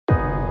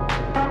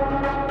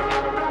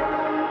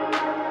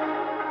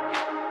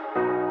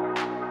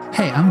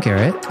Hey, I'm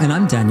Garrett. And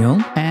I'm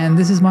Daniel. And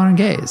this is Modern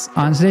Gays.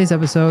 On today's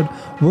episode,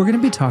 we're going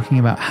to be talking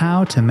about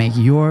how to make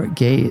your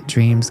gay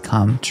dreams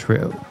come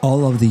true.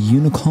 All of the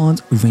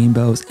unicorns,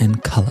 rainbows,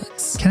 and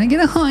colors. Can I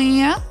get a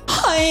hiya?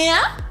 Hiya!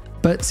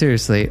 But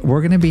seriously, we're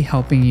going to be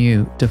helping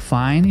you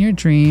define your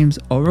dreams,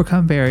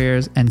 overcome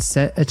barriers, and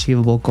set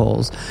achievable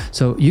goals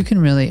so you can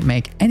really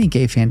make any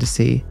gay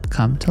fantasy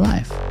come to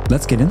life.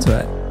 Let's get into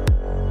it.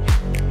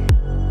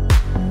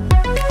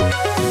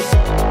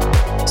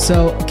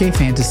 So, gay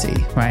fantasy,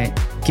 right?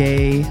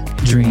 Gay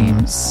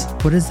dreams.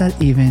 What does that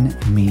even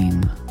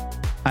mean?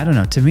 I don't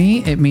know. To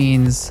me, it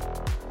means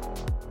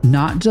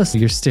not just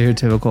your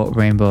stereotypical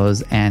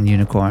rainbows and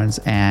unicorns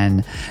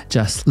and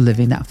just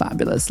living that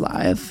fabulous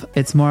life.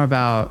 It's more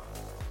about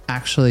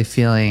actually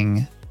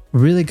feeling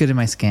really good in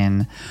my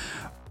skin,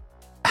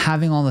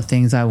 having all the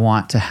things I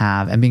want to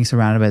have, and being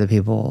surrounded by the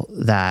people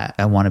that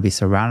I want to be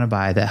surrounded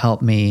by that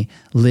help me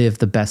live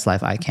the best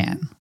life I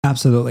can.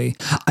 Absolutely.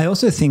 I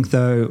also think,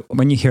 though,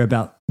 when you hear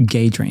about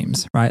gay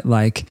dreams, right,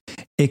 like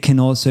it can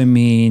also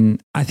mean,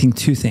 I think,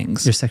 two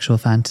things. Your sexual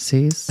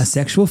fantasies. A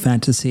sexual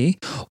fantasy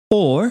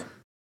or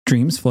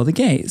dreams for the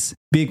gays,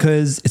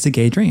 because it's a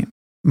gay dream.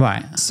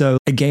 Right. So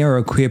a gay or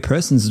a queer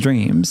person's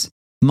dreams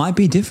might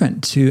be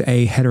different to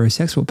a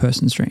heterosexual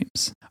person's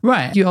dreams.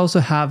 Right. You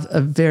also have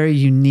a very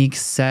unique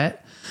set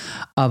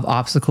of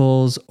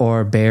obstacles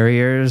or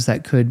barriers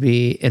that could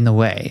be in the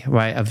way,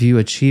 right, of you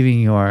achieving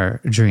your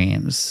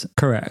dreams.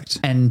 Correct.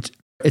 And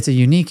it's a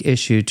unique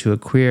issue to a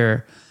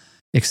queer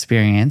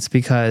experience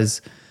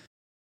because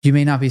you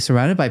may not be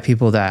surrounded by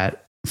people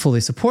that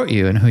fully support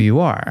you and who you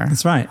are.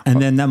 That's right.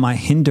 And then that might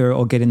hinder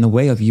or get in the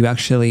way of you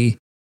actually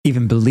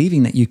even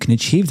believing that you can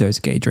achieve those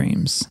gay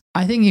dreams.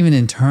 I think even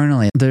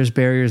internally, there's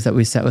barriers that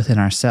we set within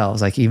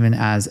ourselves. Like even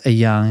as a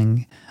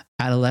young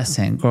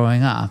adolescent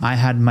growing up, I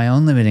had my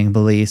own limiting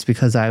beliefs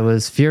because I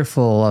was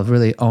fearful of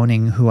really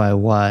owning who I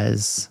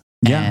was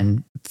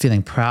and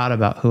feeling proud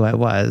about who I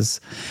was.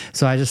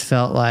 So I just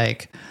felt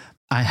like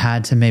I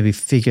had to maybe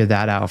figure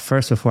that out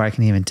first before I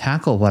can even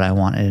tackle what I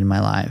wanted in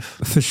my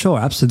life. For sure,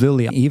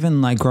 absolutely.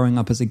 Even like growing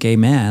up as a gay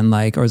man,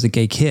 or as a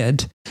gay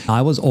kid,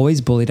 I was always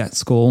bullied at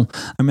school.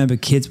 I remember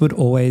kids would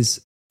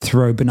always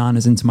throw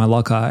bananas into my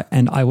locker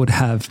and I would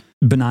have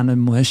banana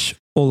mush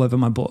all over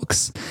my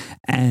books.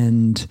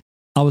 And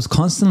I was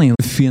constantly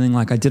feeling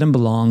like I didn't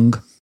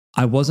belong,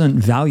 I wasn't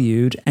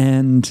valued,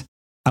 and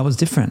I was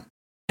different.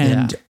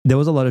 And there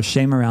was a lot of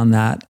shame around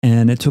that.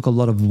 And it took a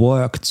lot of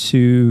work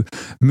to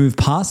move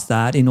past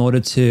that in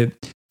order to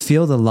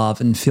feel the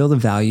love and feel the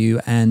value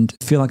and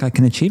feel like I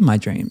can achieve my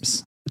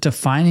dreams.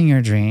 Defining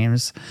your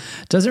dreams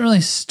doesn't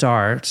really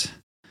start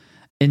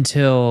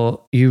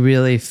until you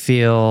really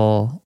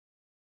feel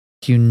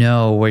you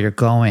know where you're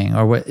going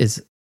or what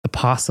is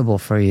possible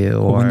for you,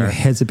 or when your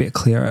head's a bit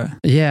clearer.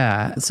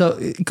 Yeah. So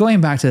going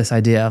back to this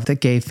idea of the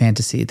gay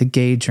fantasy, the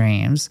gay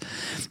dreams,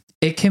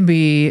 it can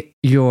be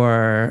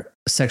your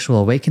sexual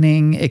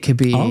awakening. It could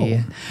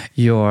be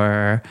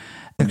your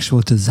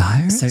sexual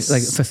desires,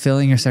 like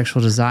fulfilling your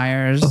sexual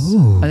desires.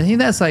 Oh, I think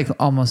that's like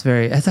almost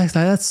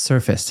that's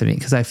surface to me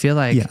because I feel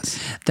like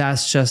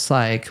that's just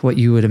like what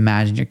you would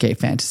imagine your gay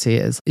fantasy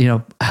is.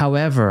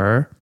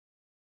 However,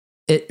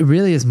 it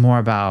really is more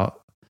about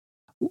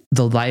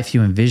the life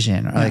you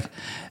envision, or like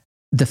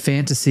the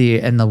fantasy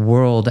and the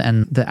world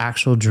and the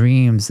actual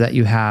dreams that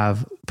you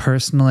have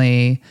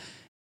personally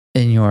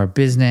in your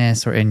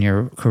business or in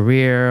your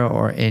career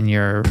or in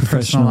your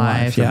personal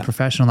life or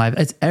professional life.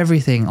 It's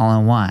everything all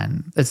in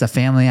one. It's a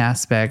family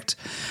aspect.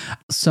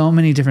 So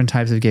many different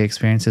types of gay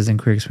experiences and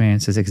queer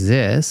experiences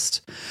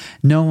exist.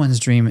 No one's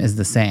dream is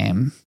the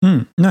same.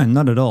 No,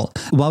 not at all.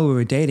 While we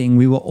were dating,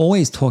 we were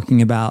always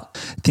talking about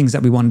things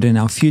that we wanted in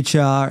our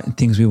future and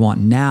things we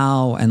want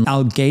now. And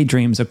our gay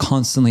dreams are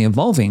constantly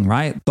evolving,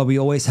 right? But we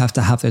always have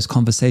to have those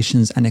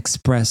conversations and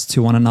express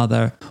to one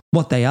another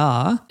what they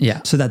are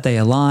so that they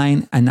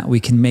align and that we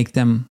can make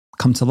them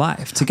come to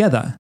life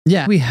together.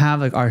 Yeah, we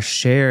have like our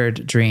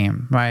shared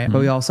dream, right? But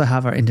we also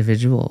have our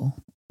individual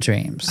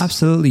dreams.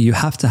 Absolutely. You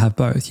have to have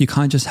both. You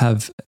can't just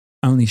have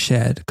only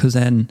shared because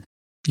then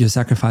you're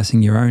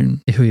sacrificing your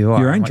own, who you are,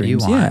 your own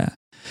dreams.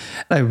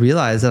 I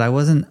realized that I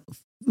wasn't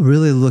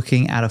really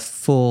looking at a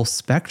full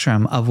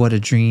spectrum of what a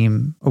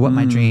dream or what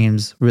my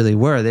dreams really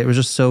were. They were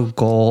just so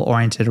goal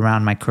oriented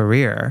around my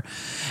career.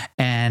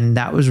 And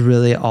that was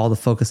really all the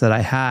focus that I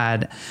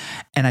had.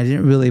 And I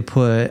didn't really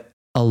put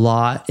a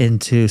lot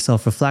into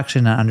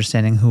self-reflection and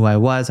understanding who I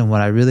was and what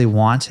I really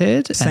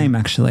wanted. Same,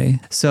 actually.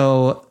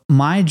 So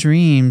my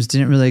dreams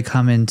didn't really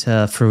come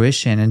into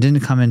fruition and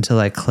didn't come into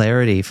like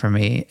clarity for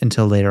me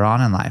until later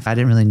on in life. I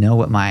didn't really know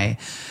what my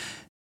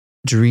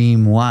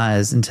dream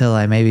was until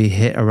I maybe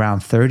hit around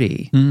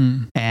 30.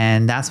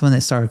 And that's when it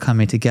started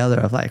coming together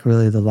of like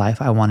really the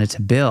life I wanted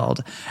to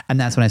build. And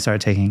that's when I started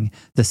taking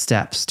the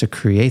steps to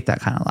create that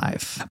kind of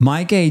life.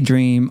 My gay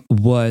dream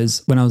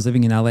was when I was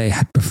living in LA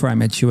before I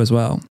met you as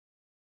well.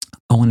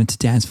 I wanted to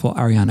dance for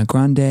Ariana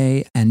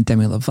Grande and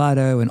Demi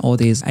Lovato and all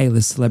these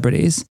A-list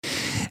celebrities.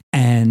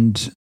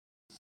 And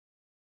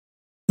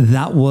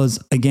that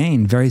was,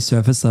 again, very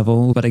surface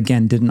level, but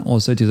again, didn't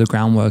also do the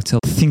groundwork to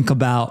think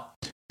about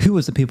who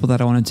was the people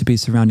that I wanted to be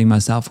surrounding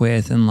myself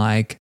with and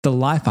like the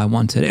life I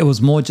wanted. It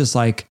was more just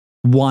like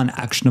one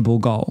actionable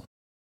goal.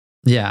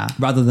 Yeah.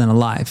 Rather than a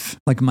life,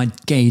 like my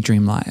gay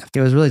dream life.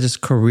 It was really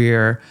just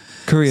career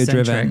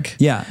driven.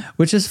 Yeah.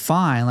 Which is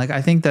fine. Like,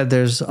 I think that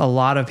there's a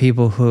lot of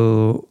people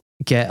who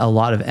get a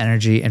lot of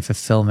energy and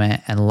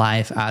fulfillment and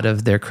life out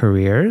of their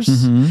careers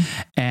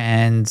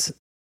and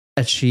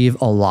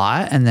achieve a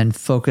lot and then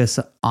focus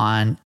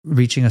on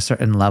reaching a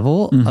certain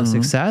level of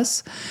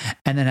success.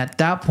 And then at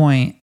that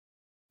point,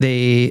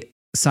 they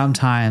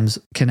sometimes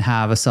can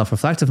have a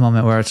self-reflective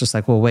moment where it's just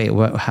like, well, wait,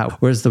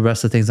 where's the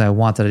rest of the things I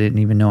want that I didn't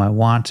even know I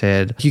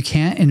wanted? You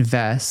can't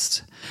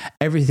invest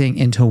everything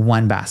into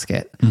one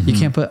basket. You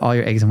can't put all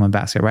your eggs in one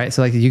basket, right?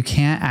 So like you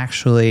can't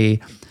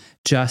actually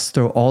just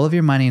throw all of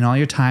your money and all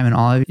your time and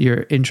all of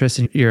your interest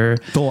and your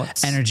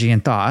thoughts, energy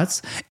and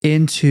thoughts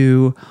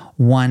into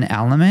one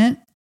element,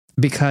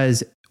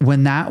 because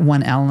when that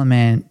one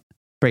element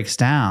breaks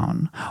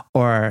down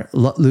or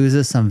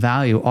loses some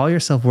value, all your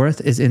self-worth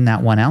is in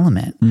that one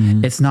element.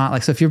 It's not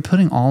like, so if you're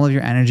putting all of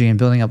your energy and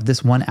building up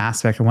this one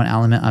aspect or one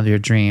element of your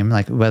dream,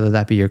 like whether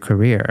that be your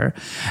career,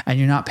 and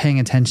you're not paying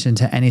attention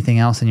to anything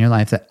else in your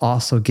life that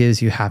also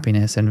gives you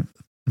happiness and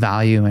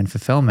value and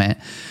fulfillment,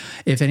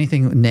 if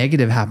anything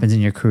negative happens in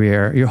your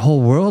career, your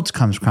whole world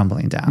comes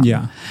crumbling down.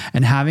 Yeah.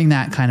 And having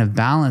that kind of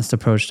balanced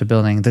approach to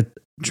building the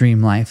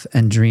dream life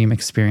and dream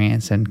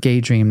experience and gay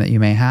dream that you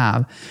may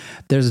have,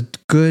 there's a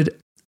good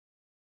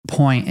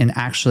point in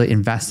actually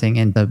investing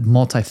in the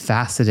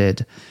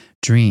multifaceted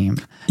dream,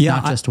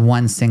 not just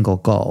one single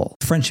goal.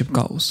 Friendship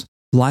goals,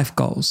 life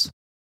goals,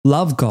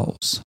 love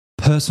goals,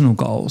 personal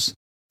goals.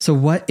 So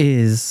what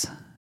is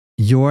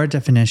your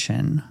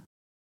definition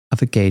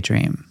of a gay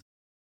dream?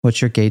 What's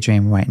your gay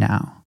dream right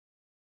now?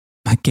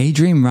 My gay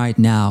dream right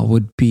now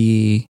would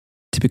be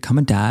to become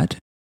a dad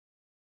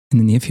in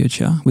the near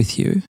future with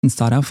you and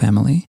start our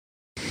family.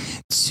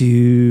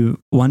 To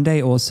one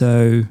day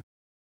also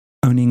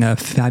owning a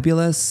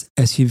fabulous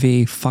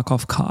SUV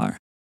fuck-off car.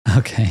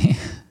 Okay.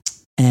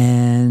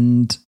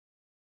 And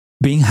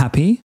being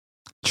happy,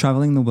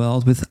 traveling the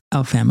world with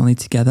our family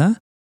together,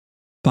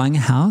 buying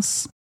a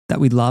house that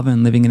we love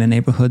and living in a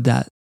neighborhood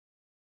that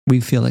we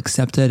feel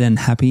accepted and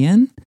happy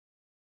in,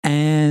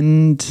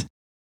 and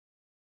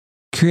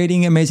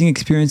creating amazing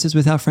experiences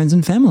with our friends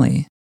and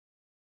family.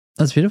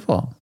 That's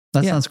beautiful.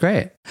 That sounds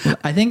great.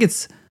 I think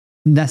it's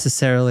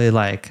necessarily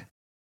like...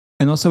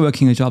 And also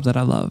working a job that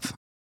I love.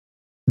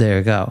 There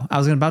you go. I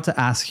was about to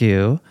ask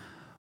you,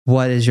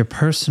 what is your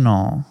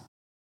personal...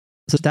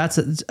 So that's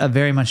a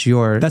very much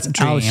your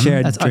dream. Our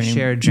shared that's dream. Our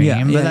shared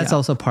dream. But that's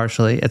also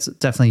partially, it's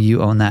definitely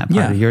you own that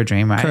part of your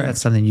dream, right? Correct.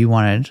 That's something you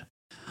wanted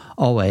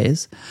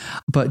always.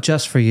 But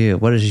just for you,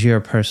 what is your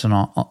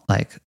personal,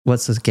 like,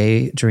 what's this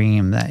gay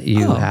dream that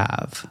you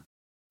have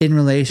in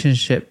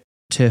relationship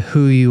to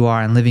who you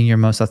are and living your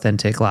most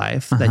authentic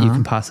life that you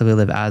can possibly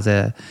live as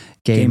a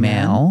gay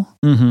male,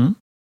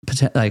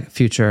 like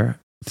future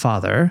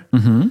father?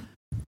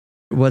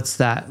 What's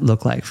that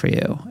look like for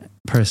you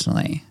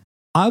personally?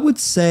 I would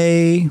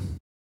say,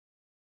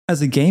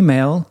 as a gay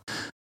male,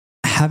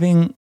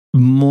 having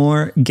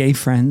more gay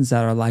friends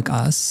that are like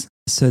us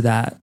so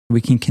that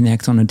we can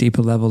connect on a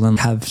deeper level and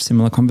have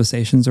similar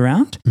conversations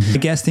around. I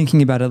guess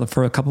thinking about it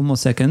for a couple more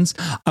seconds,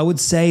 I would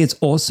say it's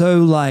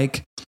also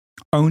like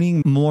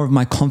owning more of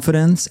my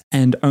confidence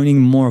and owning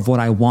more of what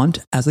I want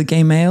as a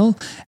gay male,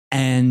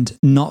 and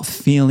not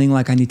feeling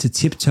like I need to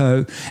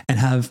tiptoe and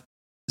have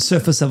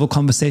surface level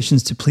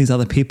conversations to please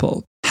other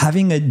people.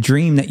 Having a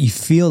dream that you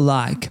feel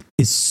like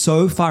is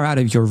so far out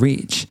of your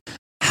reach.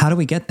 How do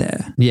we get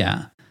there?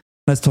 Yeah.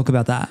 Let's talk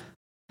about that.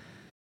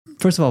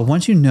 First of all,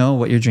 once you know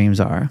what your dreams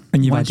are,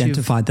 and you've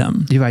identified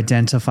them,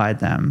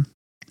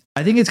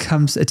 I think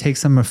it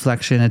takes some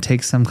reflection. It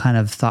takes some kind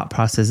of thought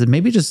process. And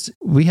maybe just,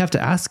 we have to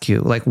ask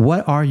you, like,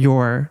 what are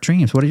your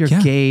dreams? What are your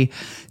gay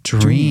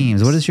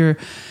dreams? What does your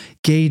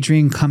gay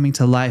dream coming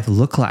to life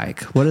look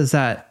like? What is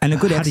that? And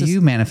how do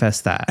you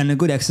manifest that? And a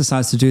good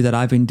exercise to do that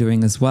I've been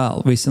doing as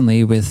well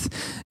recently with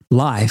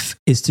life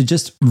is to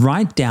just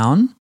write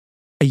down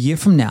a year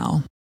from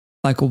now,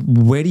 like,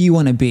 where do you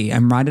want to be?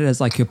 And write it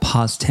as like your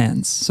past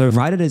tense. So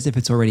write it as if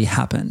it's already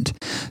happened.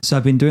 So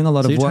I've been doing a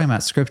lot of work. So you're talking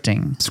about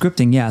scripting.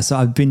 Scripting, yeah. So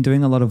I've been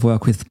doing a lot of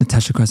work with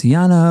Natasha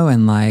Graziano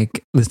and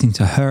like listening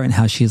to her and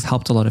how she's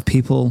helped a lot of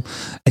people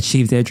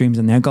achieve their dreams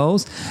and their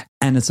goals.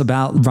 And it's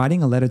about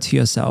writing a letter to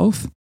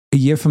yourself a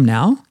year from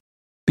now,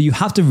 but you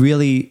have to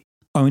really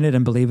own it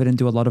and believe it and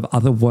do a lot of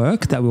other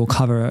work that we'll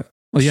cover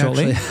Well, you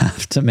shortly. actually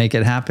have to make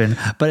it happen.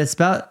 But it's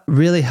about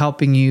really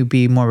helping you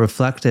be more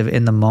reflective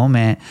in the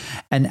moment.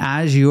 And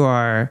as you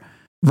are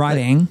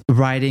writing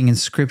and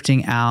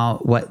scripting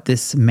out what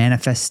this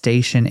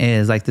manifestation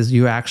is, like this,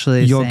 you're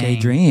actually your saying, gay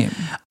dream.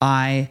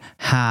 I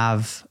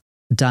have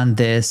done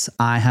this.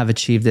 I have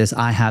achieved this.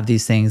 I have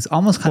these things.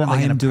 Almost kind of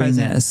like in a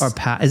present this. Or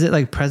past. Is it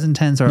like present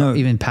tense or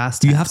even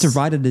past tense? You have to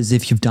write it as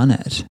if you've done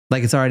it.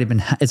 Like it's already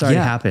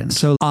happened.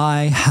 So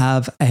I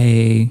have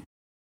a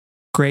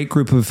great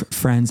group of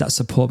friends that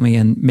support me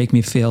and make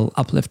me feel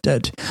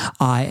uplifted.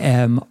 I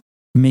am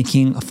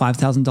making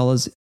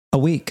 $5,000 a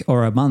week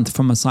or a month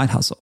from a side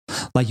hustle.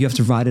 Like you have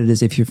to write it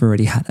as if you've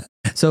already had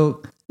it.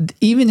 So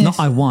even if... Not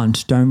I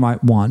want, don't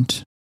write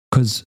want,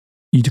 because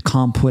you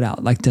can't put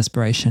out like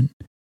desperation.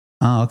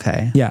 Oh,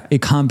 okay. Yeah,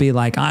 it can't be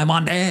like, I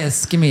want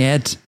this, give me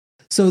it.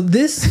 So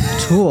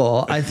this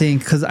tool, I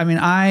think, because I mean,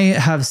 I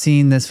have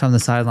seen this from the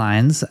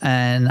sidelines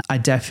and I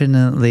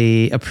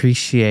definitely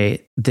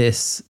appreciate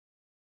this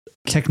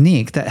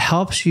technique that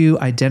helps you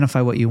identify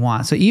what you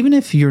want. So even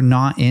if you're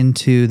not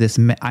into this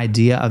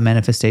idea of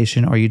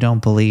manifestation or you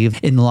don't believe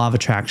in the law of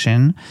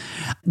attraction,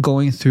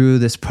 going through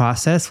this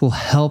process will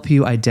help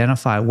you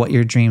identify what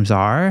your dreams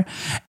are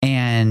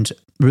and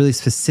really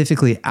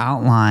specifically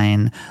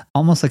outline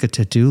almost like a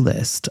to-do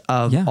list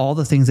of all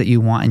the things that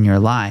you want in your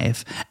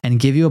life and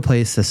give you a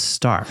place to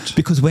start.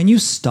 Because when you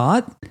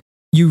start,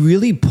 you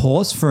really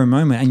pause for a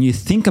moment and you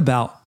think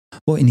about,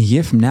 well, in a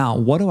year from now,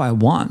 what do I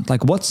want?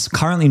 Like what's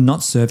currently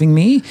not serving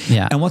me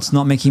and what's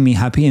not making me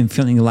happy and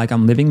feeling like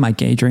I'm living my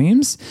gay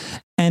dreams?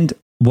 And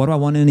what do I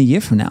want in a year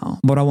from now?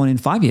 What do I want in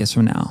 5 years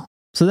from now?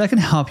 So that can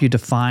help you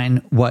define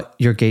what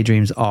your gay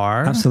dreams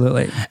are.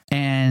 Absolutely.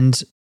 And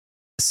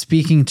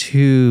speaking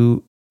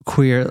to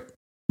queer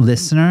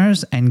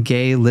listeners and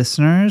gay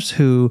listeners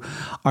who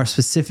are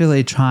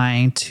specifically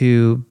trying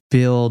to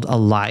build a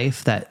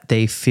life that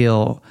they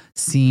feel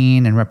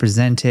seen and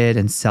represented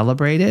and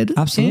celebrated.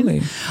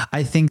 Absolutely.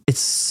 I think it's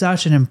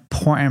such an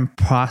important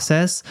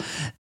process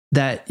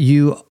that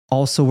you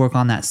also work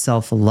on that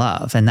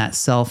self-love and that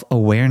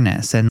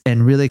self-awareness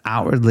and really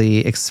outwardly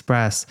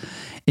express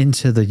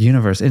into the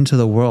universe, into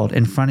the world,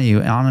 in front of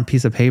you on a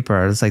piece of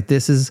paper. It's like,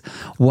 this is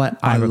what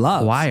I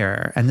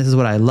require. And this is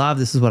what I love.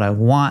 This is what I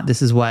want.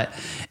 This is what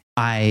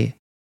I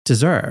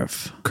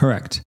deserve.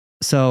 Correct.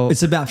 So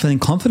it's about feeling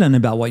confident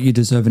about what you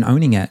deserve and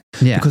owning it.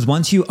 Yeah. Because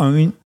once you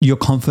own your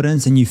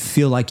confidence and you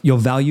feel like you're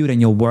valued and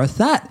you're worth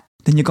that,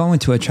 then you're going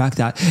to attract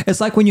that.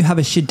 It's like when you have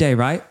a shit day,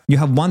 right? You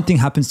have one thing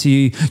happens to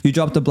you. You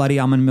drop the bloody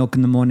almond milk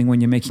in the morning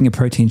when you're making a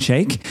protein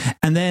shake.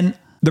 And then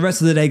the rest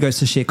of the day goes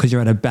to shit because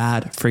you're at a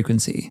bad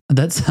frequency.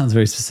 That sounds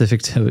very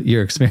specific to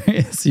your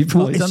experience. You've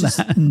always done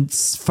that.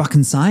 It's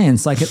fucking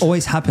science. Like it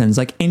always happens.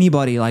 Like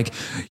anybody, like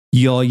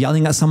you're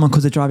yelling at someone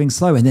because they're driving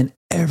slow and then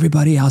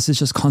everybody else is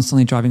just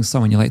constantly driving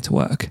slow when you're late to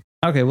work.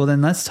 Okay, well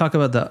then let's talk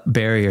about the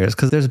barriers,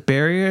 because there's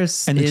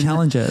barriers and the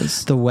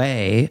challenges. The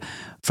way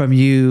from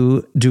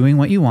you doing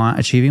what you want,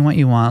 achieving what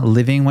you want,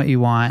 living what you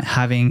want,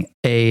 having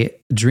a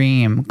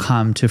dream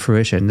come to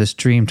fruition, this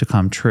dream to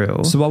come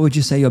true. So what would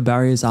you say your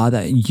barriers are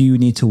that you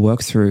need to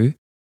work through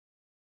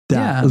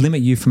that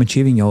limit you from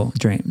achieving your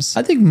dreams?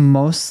 I think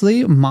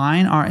mostly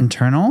mine are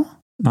internal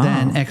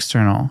than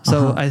external.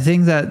 So I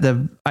think that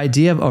the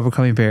idea of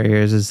overcoming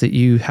barriers is that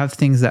you have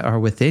things that are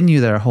within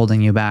you that are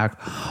holding you back,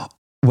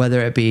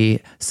 whether it be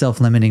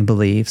self-limiting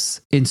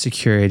beliefs,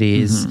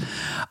 insecurities,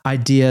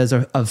 ideas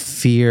of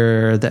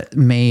fear that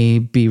may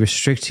be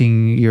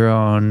restricting your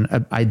own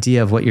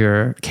idea of what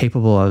you're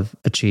capable of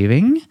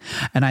achieving.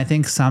 And I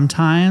think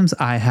sometimes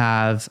I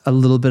have a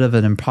little bit of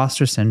an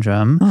imposter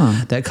syndrome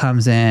that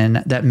comes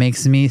in that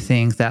makes me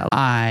think that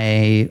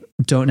I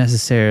don't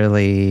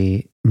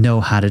necessarily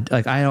know how to,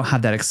 like, I don't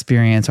have that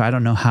experience, or I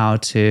don't know how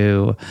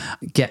to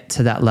get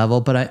to that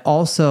level. But I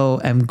also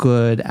am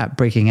good at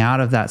breaking out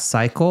of that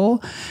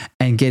cycle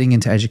and getting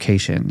into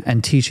education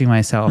and teaching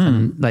myself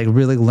and like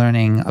really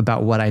learning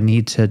about what I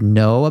need to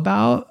know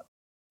about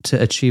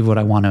to achieve what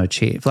I want to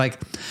achieve. Like,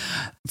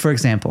 for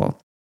example,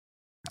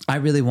 I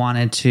really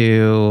wanted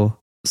to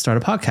start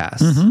a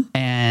podcast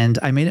and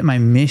I made it my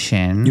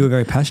mission. You were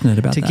very passionate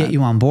about to get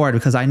you on board,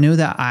 because I knew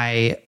that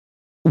I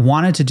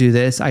wanted to do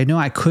this. I knew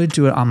I could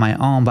do it on my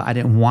own, but I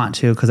didn't want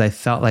to because I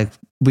felt like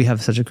we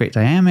have such a great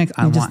dynamic.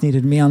 You just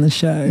needed me on the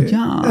show.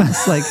 Yeah.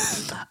 It's like,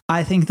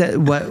 I think that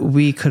what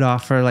we could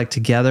offer like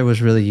together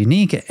was really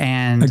unique.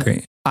 And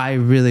Agree. I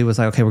really was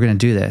like, okay, we're going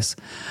to do this.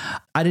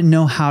 I didn't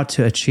know how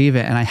to achieve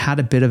it. And I had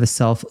a bit of a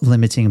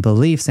self-limiting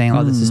belief saying,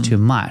 oh, this is too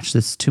much.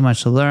 This is too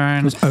much to learn.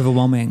 It was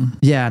overwhelming.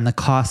 Yeah. And the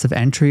cost of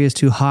entry is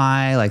too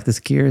high. Like this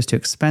gear is too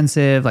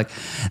expensive. Like,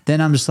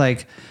 then I'm just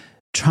like,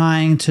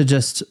 trying to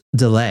just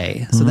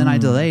delay. So then I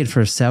delayed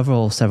for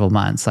several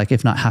months, like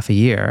if not half a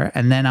year.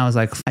 And then I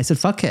said,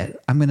 fuck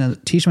it. I'm going to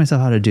teach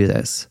myself how to do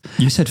this.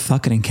 You said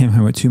fuck it and came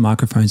home with 2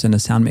 microphones and a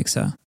sound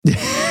mixer.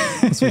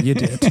 That's what you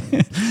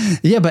did.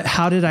 Yeah, but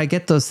how did I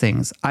get those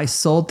things? I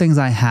sold things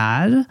I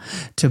had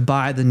to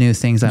buy the new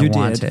things I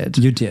wanted.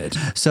 You did.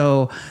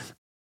 So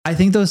I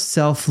think those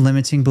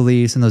self-limiting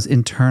beliefs and those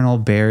internal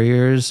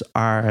barriers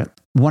are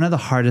one of the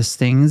hardest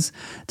things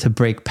to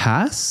break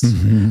past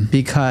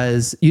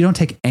because you don't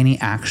take any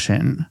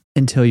action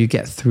until you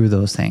get through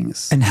those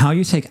things. And how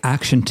you take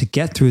action to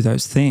get through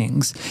those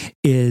things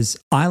is,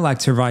 I like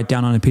to write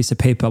down on a piece of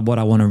paper what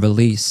I want to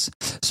release.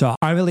 So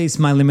I release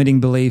my limiting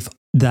belief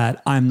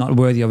that I'm not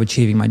worthy of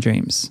achieving my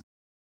dreams.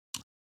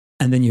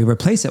 And then you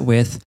replace it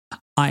with,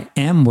 I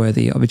am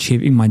worthy of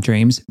achieving my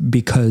dreams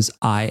because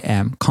I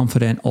am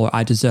confident or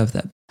I deserve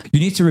them. You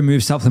need to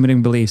remove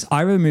self-limiting beliefs.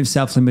 I remove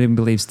self-limiting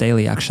beliefs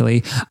daily,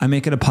 actually. I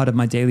make it a part of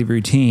my daily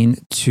routine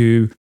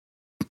to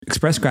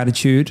express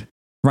gratitude,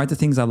 write the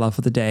things I love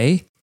for the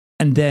day,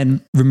 and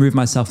then remove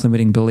my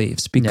self-limiting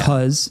beliefs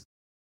because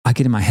I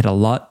get in my head a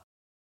lot.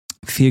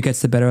 Fear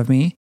gets the better of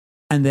me,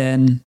 and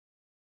then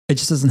it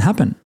just doesn't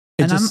happen.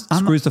 It just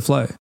screws the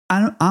flow.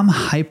 I'm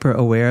hyper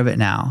aware of it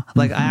now.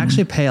 Like I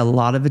actually pay a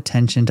lot of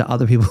attention to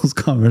other people's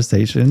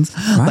conversations,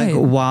 like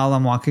while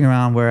I'm walking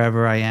around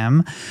wherever I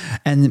am.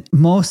 And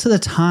most of the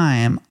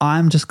time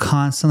I'm just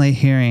constantly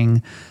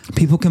hearing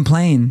people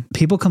complain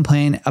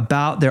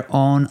about their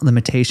own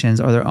limitations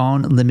or their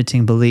own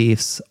limiting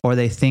beliefs, or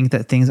they think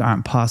that things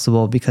aren't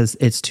possible because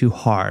it's too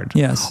hard.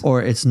 Yes.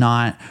 Or it's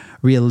not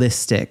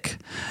realistic.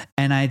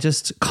 And I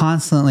just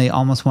constantly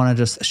almost want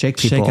to just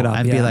shake it up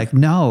and be like,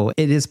 no,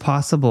 it is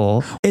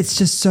possible. It's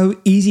just so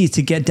easy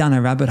to get down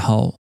a rabbit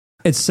hole.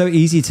 It's so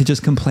easy to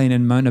just complain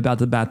and moan about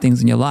the bad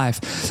things in your life.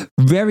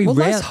 Very rare.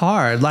 Life's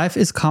hard. Life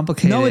is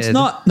complicated. No, it's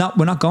not. No,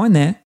 we're not going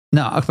there.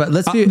 No, but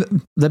let's be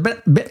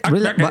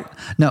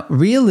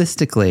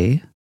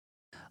realistically,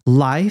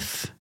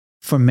 life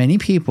for many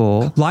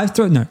people, life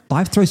throws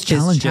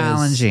challenges. Is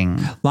challenging.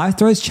 Life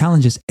throws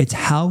challenges. It's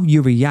how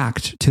you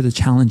react to the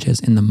challenges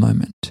in the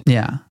moment.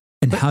 Yeah.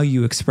 And how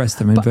you express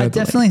them verbally. I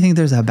definitely think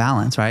there's a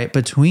balance, right?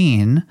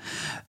 Between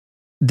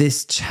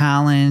this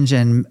challenge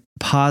and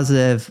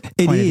positive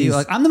point of view.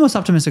 Like I'm the most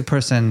optimistic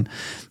person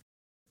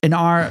in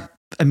our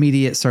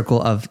immediate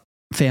circle of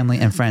family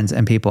and friends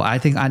and people. I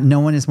think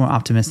no one is more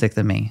optimistic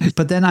than me.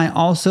 But then I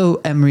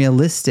also am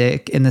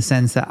realistic in the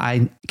sense that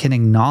I can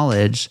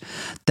acknowledge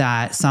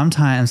that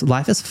sometimes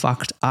life is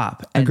fucked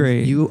up. And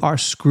Agree. You are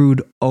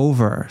screwed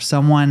over.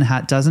 Someone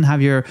doesn't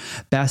have your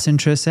best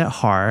interests at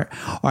heart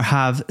or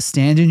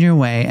stand in your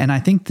way. And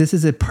I think this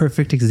is a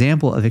perfect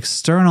example of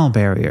external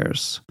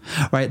barriers,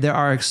 right? There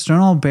are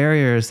external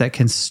barriers that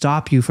can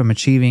stop you from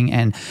achieving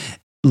and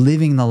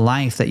living the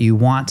life that you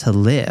want to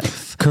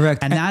live.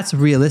 Correct. And that's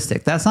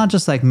realistic. That's not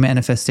just like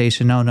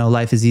manifestation. No,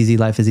 life is easy.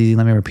 Life is easy.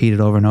 Let me repeat it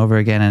over and over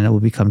again and it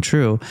will become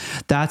true.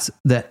 That's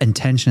the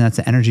intention. That's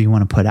the energy you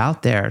want to put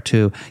out there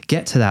to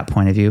get to that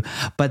point of view.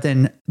 But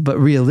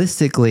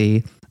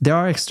realistically, there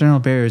are external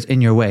barriers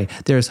in your way.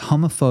 There's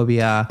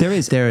homophobia.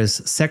 There's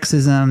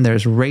sexism.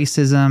 There's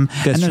racism.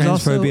 There's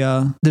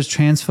transphobia. There's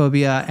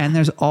transphobia. And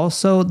there's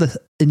also the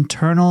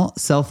internal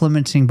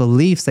self-limiting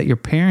beliefs that your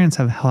parents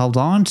have held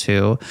on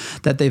to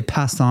that they've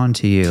passed on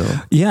to you.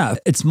 Yeah.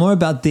 It's more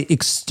about the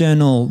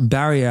external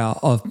barrier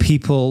of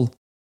people.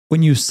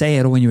 When you say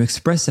it or when you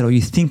express it or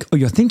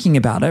you're thinking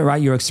about it,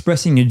 right? You're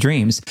expressing your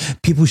dreams,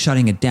 people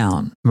shutting it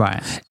down.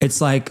 Right.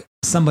 It's like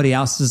somebody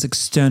else's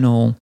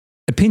external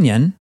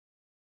opinion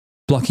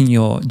blocking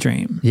your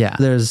dream. Yeah.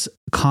 There's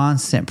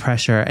constant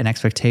pressure and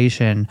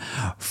expectation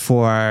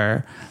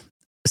for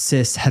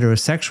cis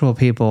heterosexual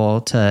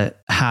people to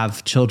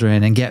have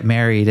children and get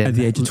married at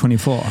the age of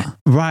 24.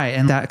 Right.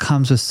 And that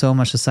comes with so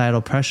much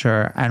societal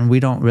pressure. And we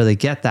don't really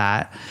get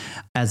that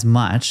as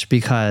much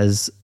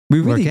because we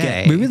really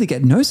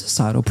get no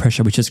societal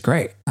pressure, which is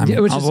great. I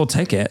mean, we'll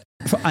take it.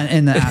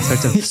 In the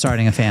aspect of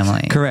starting a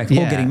family. Correct.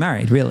 Yeah. Or getting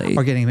married, really.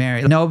 Or getting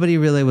married. Nobody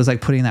really was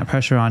like putting that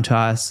pressure onto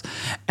us.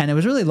 And it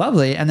was really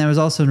lovely. And it was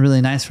also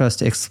really nice for us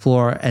to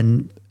explore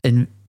and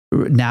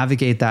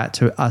navigate that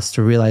to us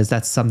to realize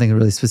that's something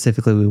really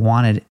specifically we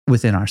wanted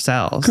within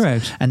ourselves.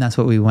 Correct. And that's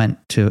what we went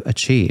to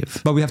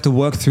achieve. But we have to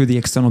work through the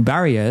external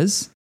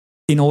barriers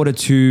in order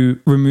to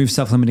remove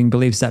self-limiting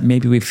beliefs that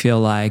maybe we feel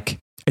like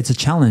it's a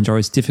challenge or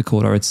it's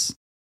difficult or it's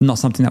not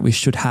something that we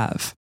should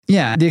have.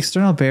 Yeah. The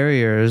external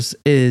barriers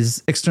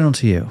is external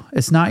to you.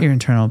 It's not your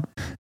internal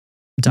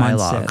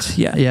dialogue. Mindset.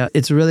 Yeah. Yeah.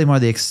 It's really more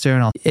the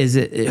external. Is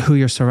it who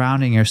you're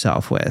surrounding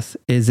yourself with?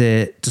 Is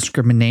it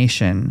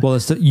discrimination? Well,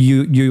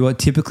 you are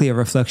typically a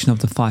reflection of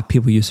the 5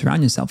 people you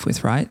surround yourself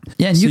with, right?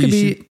 Yeah. And so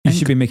you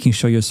should be making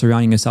sure you're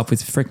surrounding yourself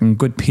with freaking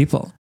good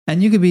people.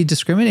 And you could be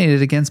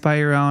discriminated against by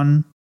your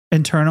own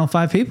internal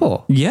 5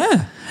 people.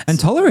 Yeah. And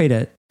tolerate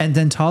it. And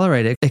then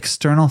tolerate it.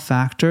 External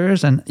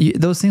factors, and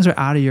those things are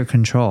out of your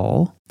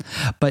control,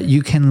 but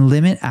you can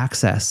limit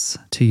access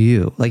to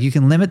you. Like you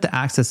can limit the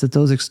access that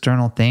those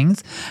external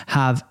things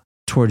have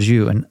towards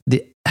you and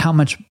how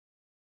much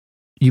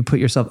you put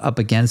yourself up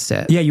against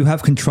it. Yeah, you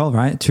have control,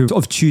 right?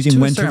 Of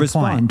choosing when to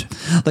respond.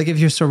 Point. Like if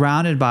you're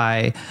surrounded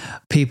by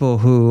people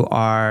who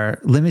are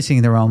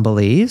limiting their own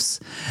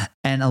beliefs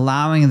and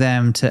allowing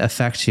them to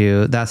affect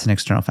you, that's an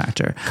external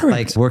factor.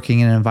 Correct. Like working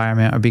in an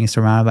environment or being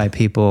surrounded by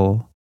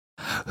people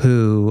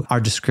who are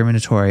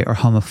discriminatory or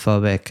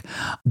homophobic,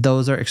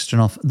 those are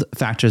external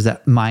factors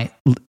that might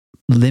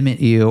limit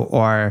you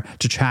or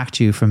detract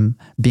you from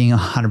being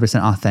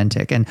 100%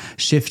 authentic and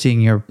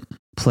shifting your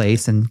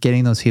place and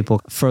getting those people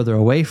further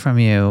away from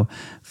you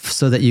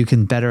so that you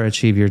can better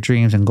achieve your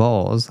dreams and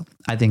goals,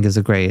 I think is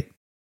a great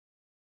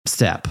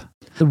step.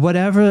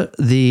 Whatever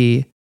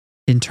the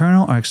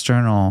internal or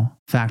external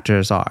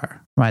factors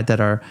are, right, that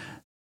are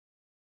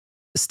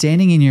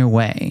standing in your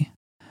way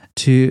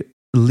to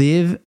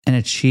live and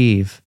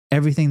achieve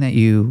everything that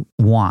you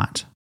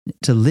want,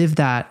 to live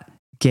that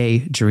gay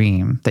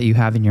dream that you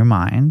have in your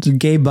mind,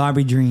 gay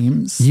Barbie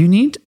dreams, you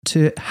need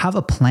to have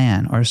a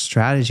plan or a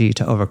strategy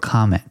to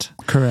overcome it.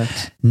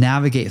 Correct.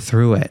 Navigate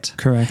through it.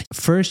 Correct.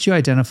 First, you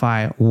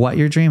identify what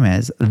your dream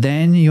is.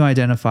 Then you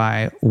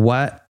identify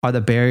what are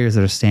the barriers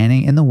that are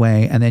standing in the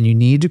way. And then you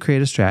need to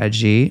create a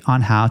strategy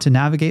on how to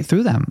navigate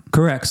through them.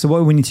 Correct. So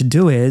what we need to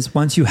do is,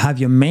 once you have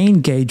your main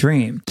gay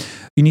dream,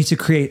 you need to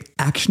create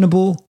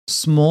actionable,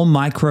 small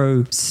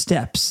micro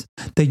steps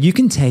that you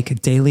can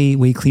take daily,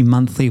 weekly,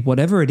 monthly,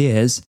 whatever it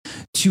is,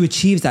 to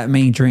achieve that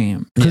main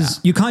dream. Because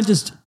you can't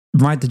just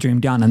write the dream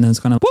down and then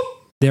it's going to, whoop,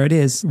 there it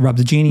is, rub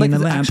the genie in the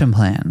lamp. Action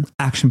plan.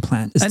 Action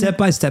plan. A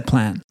step-by-step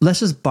plan. Let's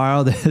just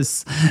borrow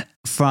this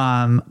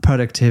from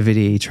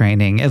productivity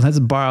training, and let's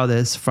borrow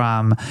this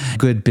from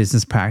good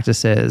business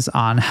practices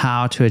on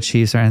how to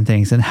achieve certain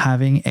things, and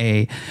having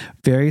a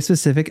very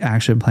specific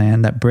action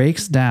plan that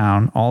breaks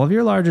down all of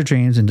your larger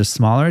dreams into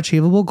smaller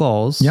achievable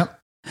goals. Yep.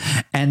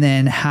 And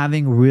then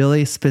having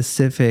really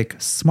specific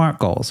SMART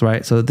goals,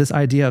 right? So this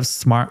idea of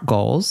SMART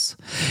goals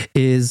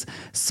is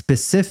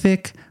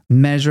specific,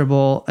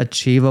 measurable,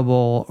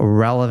 achievable,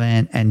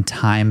 relevant, and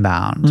time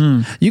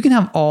bound. You can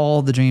have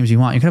all the dreams you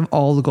want. You can have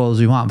all the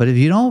goals you want. But if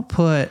you don't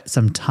put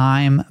some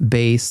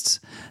time-based,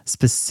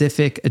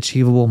 specific,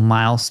 achievable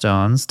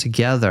milestones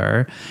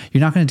together,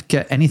 you're not going to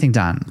get anything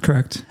done.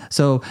 Correct.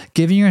 So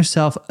giving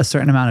yourself a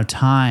certain amount of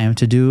time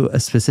to do a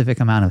specific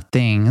amount of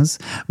things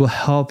will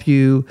help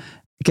you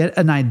get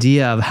an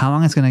idea of how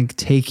long it's going to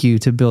take you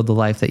to build the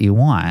life that you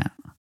want.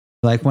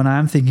 Like when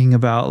I'm thinking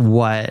about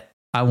what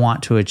I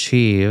want to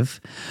achieve,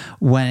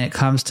 when it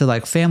comes to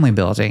like family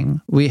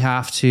building, we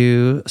have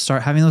to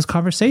start having those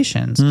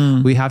conversations.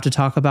 We have to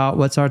talk about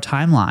what's our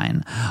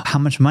timeline. How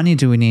much money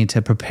do we need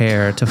to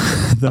prepare to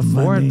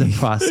afford the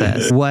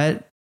process?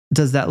 What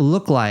does that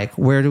look like?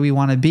 Where do we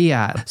want to be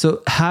at?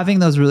 So having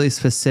those really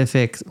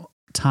specific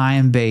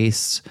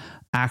time-based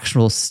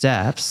actual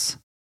steps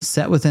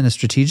set within a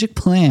strategic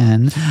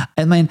plan.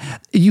 I mean,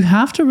 you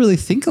have to really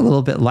think a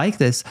little bit like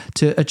this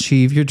to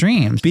achieve your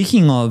dreams.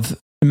 Speaking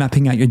of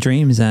mapping out your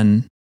dreams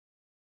and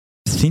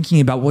thinking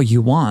about what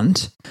you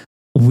want,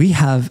 we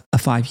have a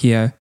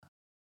 5-year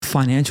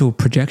financial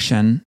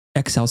projection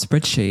Excel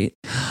spreadsheet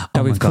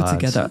that we've put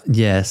together.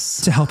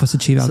 Yes. To help us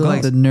achieve our goals.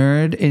 Like the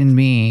nerd in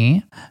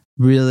me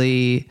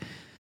really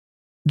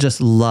just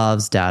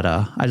loves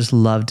data. I just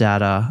love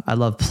data. I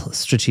love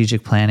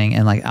strategic planning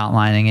and like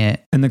outlining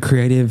it. And the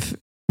creative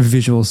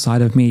visual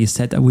side of me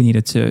said that we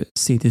needed to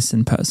see this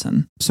in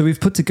person. So we've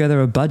put together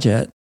a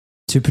budget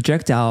to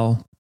project our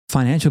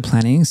financial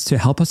plannings to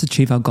help us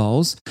achieve our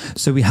goals.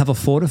 So we have a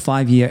 4 to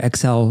 5 year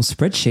Excel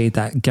spreadsheet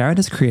that Garrett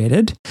has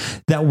created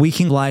that we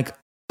can like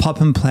pop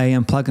and play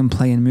and plug and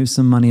play and move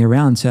some money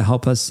around to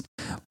help us,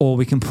 or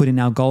we can put in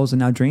our goals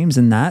and our dreams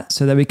in that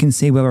so that we can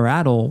see where we're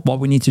at or what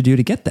we need to do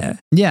to get there.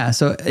 Yeah.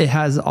 So it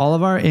has all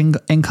of our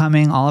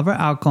incoming, all of our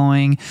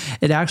outgoing.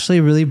 It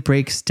actually really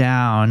breaks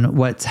down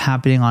what's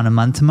happening on a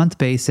month-to-month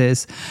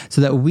basis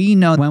so that we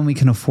know when we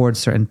can afford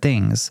certain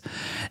things.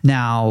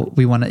 Now,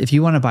 if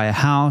you want to buy a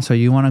house or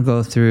you want to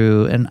go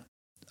through an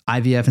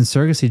IVF and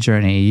surrogacy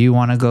journey, you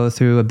want to go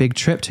through a big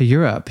trip to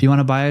Europe, you want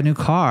to buy a new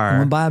car, you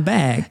want to buy a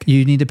bag,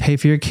 you need to pay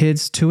for your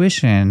kids'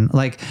 tuition,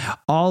 like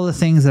all the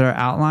things that are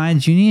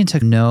outlined, you need to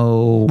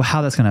know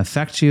how that's going to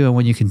affect you and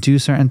when you can do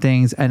certain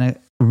things. And a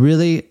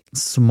really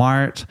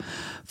smart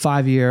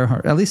 5-year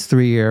or at least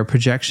 3-year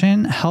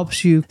projection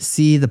helps you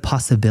see the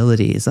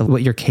possibilities of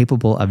what you're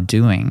capable of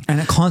doing. And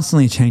it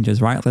constantly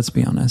changes, right? Let's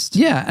be honest.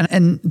 Yeah.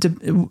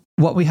 And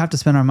what we have to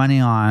spend our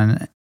money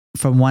on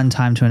from one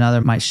time to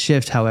another might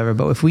shift, however,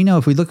 but if we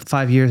look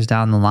 5 years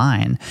down the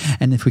line,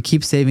 and if we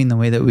keep saving the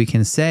way that we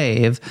can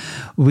save,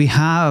 we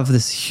have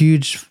this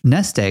huge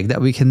nest egg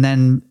that we can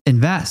then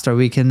invest, or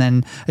we can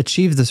then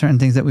achieve the certain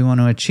things that we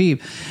want to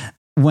achieve.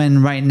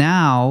 When right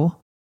now,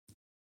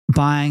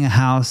 buying a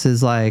house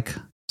is like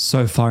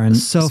so far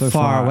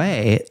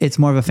away. It's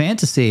more of a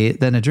fantasy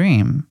than a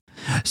dream.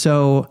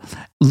 So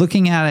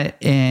looking at it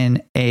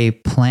in a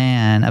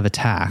plan of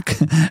attack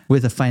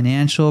with a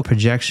financial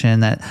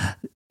projection that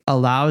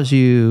allows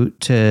you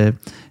to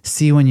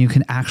see when you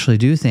can actually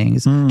do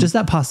things, just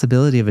that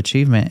possibility of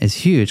achievement is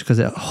huge because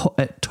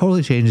it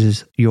totally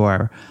changes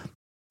your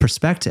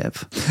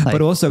perspective. Like,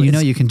 but also,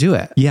 you can do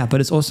it. Yeah,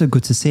 but it's also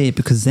good to see it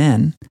because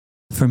then,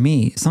 for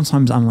me,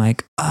 sometimes I'm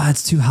like,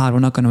 it's too hard. We're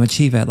not going to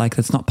achieve it. Like,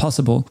 that's not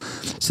possible.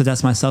 So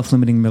that's my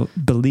self-limiting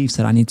beliefs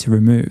that I need to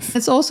remove.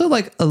 It's also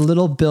like a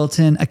little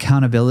built-in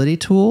accountability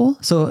tool.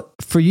 So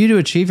for you to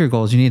achieve your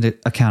goals, you need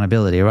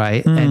accountability,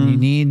 right? And you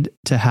need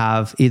to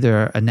have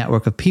either a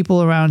network of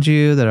people around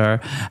you that are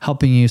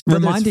helping you,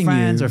 reminding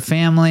friends or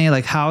family,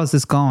 like, how is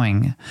this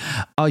going?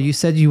 Oh, you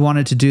said you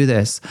wanted to do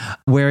this.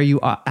 Where are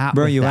you at?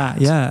 Where are you at?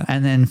 Yeah.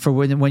 And then for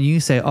when you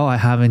say, I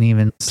haven't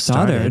even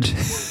started.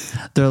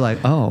 They're like,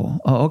 oh,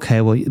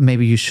 okay, well,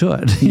 maybe you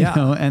should,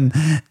 yeah. And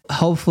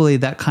hopefully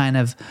that kind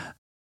of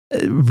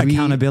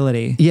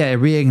accountability. Yeah, it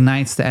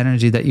reignites the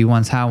energy that you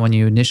once had when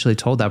you initially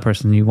told that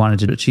person you wanted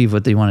to achieve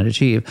what they wanted to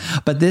achieve.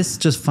 But this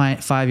just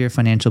 5-year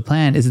financial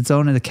plan is its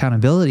own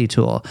accountability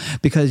tool,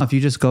 because if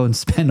you just go and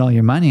spend all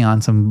your money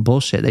on some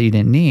bullshit that you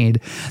didn't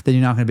need, then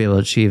you're not going to be able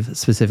to achieve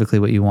specifically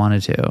what you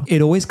wanted to.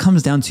 It always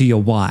comes down to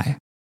your why,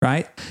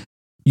 right?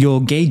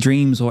 Your gay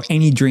dreams or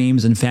any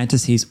dreams and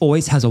fantasies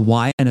always has a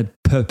why and a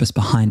purpose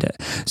behind it.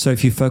 So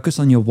if you focus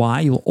on your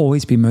why, you'll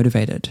always be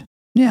motivated.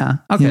 Yeah.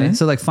 Okay. Yeah.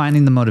 So like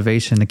finding the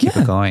motivation to keep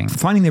it going.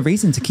 Finding the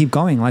reason to keep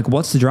going. Like,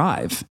 what's the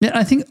drive? Yeah,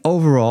 I think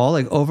overall,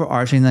 like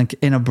overarching, like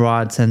in a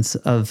broad sense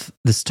of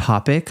this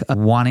topic of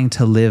wanting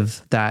to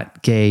live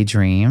that gay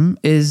dream,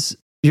 is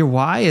your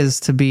why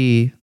is to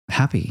be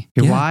happy.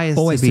 Your why is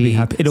always to be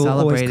happy. It'll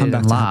always come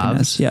back to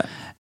happiness. Yeah.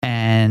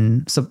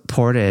 And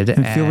supported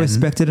and feel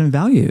respected and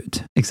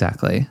valued.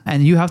 Exactly.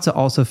 And you have to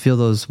also feel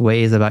those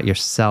ways about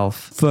yourself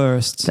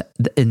first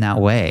in that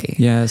way.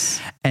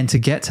 Yes. And to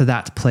get to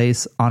that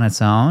place on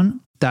its own,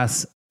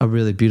 that's a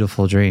really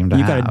beautiful dream to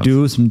have. You got to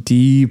do some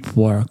deep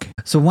work.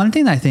 So one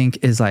thing that I think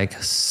is like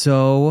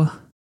so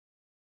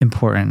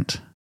important,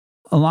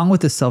 along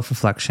with this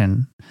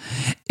self-reflection,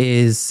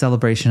 is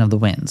celebration of the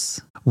wins.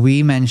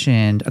 We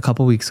mentioned a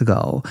couple weeks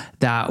ago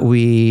that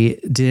we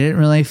didn't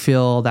really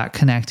feel that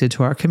connected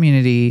to our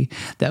community,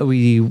 that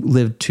we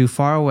lived too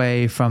far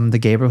away from the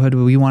neighborhood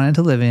we wanted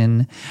to live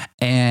in,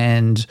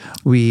 and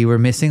we were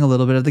missing a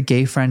little bit of the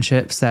gay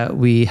friendships that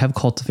we have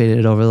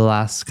cultivated over the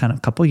last kind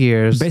of couple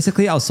years.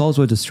 Basically, our souls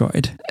were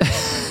destroyed.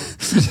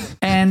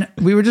 And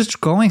we were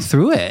just going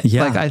through it.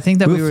 Yeah. Like, I think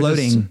that we were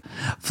floating.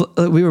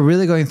 We were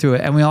really going through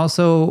it. And we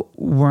also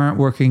weren't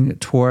working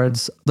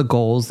towards the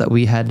goals that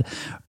we had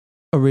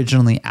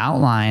originally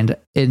outlined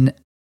in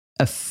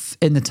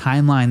the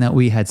timeline that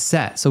we had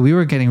set. So we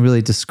were getting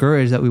really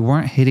discouraged that we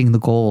weren't hitting the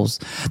goals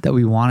that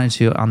we wanted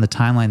to on the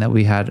timeline that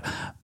we had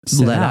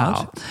let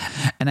out.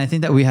 And I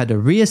think that we had to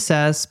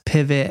reassess,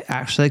 pivot,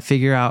 actually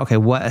figure out, okay,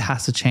 what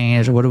has to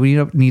change? What do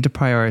we need to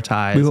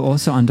prioritize? We were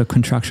also under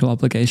contractual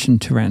obligation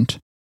to rent.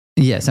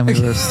 Yes. And we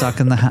were stuck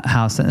in the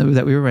house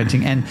that we were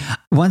renting. And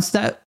once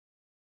that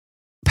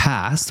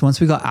passed,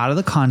 once we got out of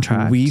the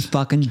contract, we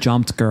fucking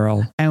jumped,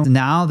 girl. And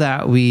now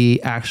that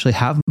we actually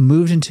have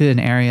moved into an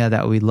area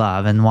that we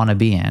love and want to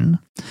be in,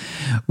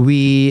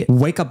 we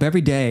wake up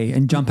every day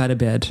and jump out of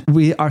bed.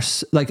 We are,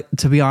 like,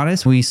 to be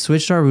honest, we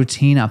switched our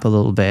routine up a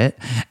little bit,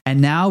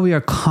 and now we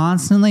are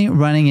constantly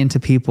running into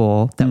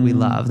people that we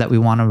love, that we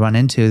want to run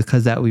into,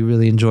 because that we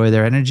really enjoy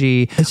their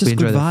energy. It's just we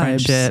enjoy good the vibes.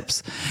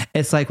 friendships.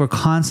 It's like we're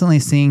constantly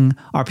seeing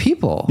our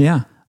people.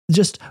 Yeah.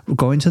 Just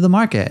going to the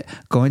market,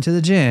 going to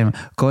the gym,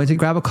 going to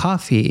grab a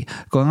coffee,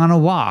 going on a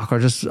walk, or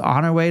just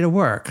on our way to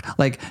work.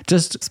 Like,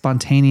 just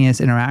spontaneous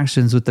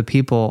interactions with the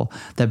people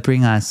that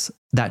bring us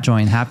that joy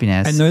and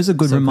happiness. And those are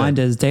good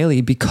reminders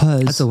daily,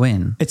 because it's a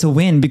win. It's a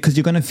win because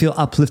you're going to feel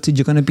uplifted.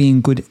 You're going to be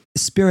in good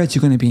spirits.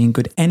 You're going to be in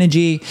good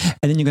energy.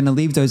 And then you're going to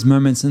leave those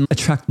moments and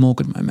attract more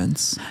good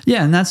moments.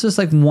 Yeah. And that's just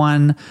like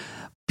one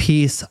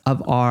piece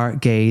of our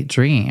gay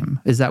dream,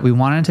 is that we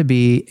wanted to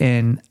be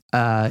in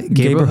a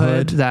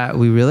neighborhood that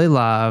we really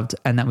loved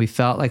and that we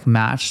felt like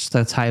matched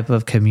the type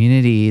of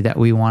community that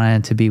we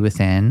wanted to be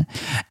within.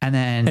 And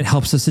then it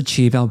helps us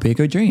achieve our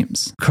bigger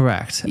dreams.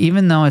 Correct.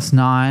 Even though it's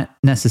not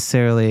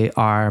necessarily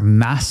our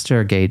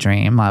master gay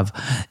dream of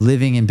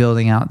living and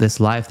building out this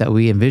life that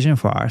we envision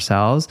for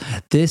ourselves,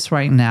 this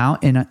right now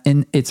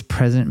in its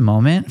present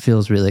moment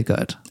feels really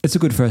good. It's a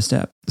good first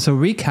step. So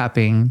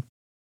recapping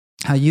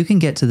how you can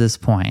get to this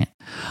point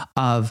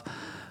of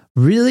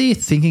really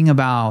thinking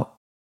about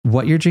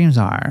what your dreams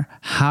are,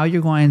 how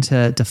you're going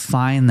to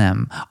define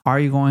them. Are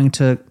you going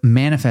to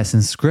manifest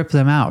and script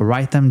them out,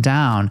 write them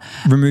down?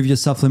 Remove your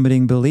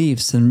self-limiting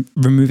beliefs and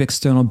remove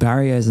external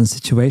barriers and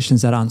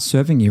situations that aren't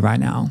serving you right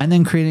now. And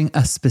then creating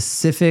a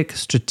specific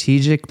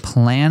strategic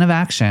plan of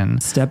action.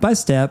 Step by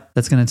step.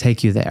 That's going to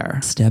take you there.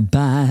 Step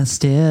by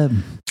step.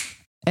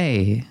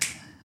 Hey.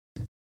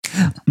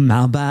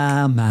 Mile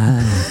by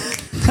mile.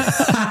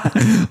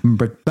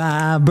 Brick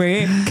by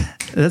brick.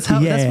 That's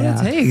what it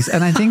takes.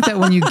 And I think that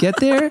when you get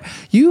there,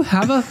 you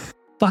have a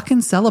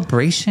fucking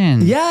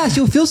celebration. Yes,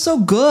 you'll feel so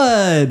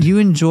good. You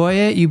enjoy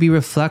it. You be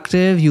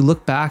reflective. You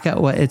look back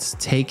at what it's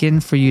taken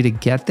for you to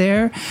get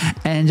there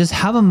and just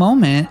have a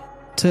moment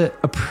to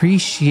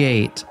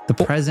appreciate the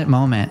present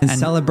moment. And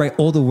celebrate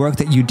all the work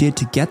that you did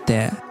to get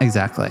there.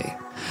 Exactly.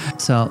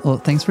 So, well,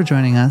 thanks for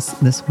joining us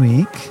this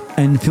week.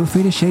 And feel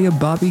free to share your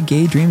Barbie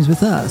gay dreams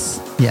with us.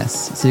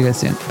 Yes. See you guys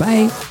soon.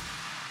 Bye.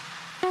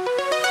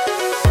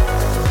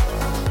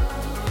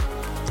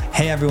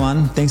 Hey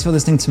everyone, thanks for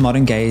listening to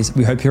Modern Gays.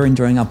 We hope you're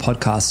enjoying our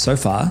podcast so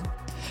far.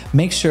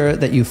 Make sure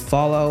that you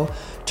follow,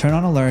 turn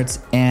on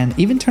alerts, and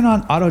even turn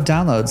on auto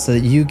downloads so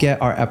that you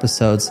get our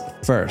episodes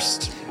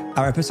first.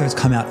 Our episodes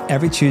come out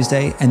every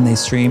Tuesday and they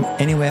stream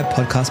anywhere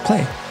podcasts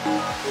play.